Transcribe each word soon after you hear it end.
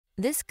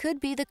This could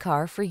be the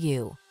car for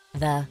you.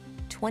 The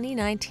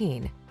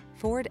 2019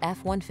 Ford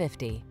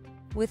F-150.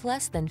 With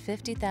less than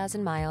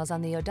 50,000 miles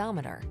on the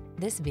odometer,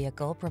 this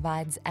vehicle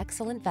provides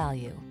excellent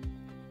value.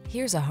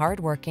 Here's a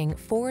hard-working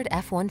Ford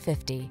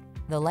F-150,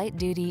 the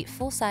light-duty,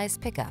 full-size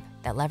pickup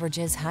that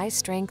leverages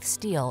high-strength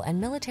steel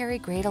and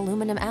military-grade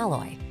aluminum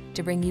alloy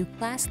to bring you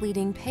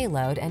class-leading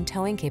payload and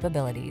towing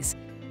capabilities.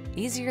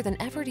 Easier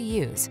than ever to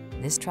use,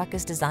 this truck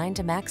is designed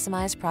to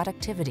maximize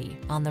productivity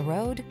on the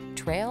road,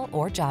 trail,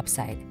 or job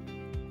site.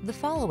 The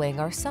following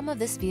are some of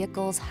this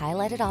vehicle's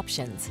highlighted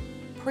options: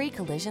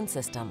 pre-collision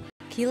system,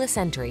 keyless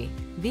entry,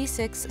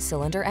 V6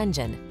 cylinder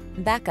engine,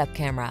 backup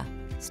camera,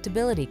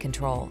 stability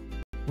control,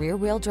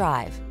 rear-wheel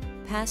drive,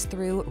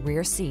 pass-through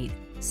rear seat,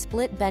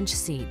 split bench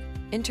seat,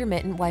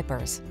 intermittent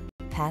wipers,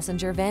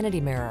 passenger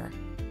vanity mirror.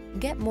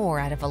 Get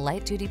more out of a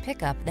light-duty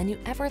pickup than you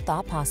ever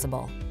thought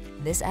possible.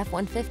 This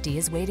F-150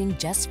 is waiting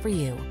just for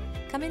you.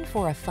 Come in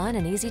for a fun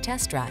and easy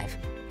test drive.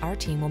 Our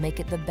team will make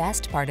it the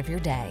best part of your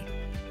day.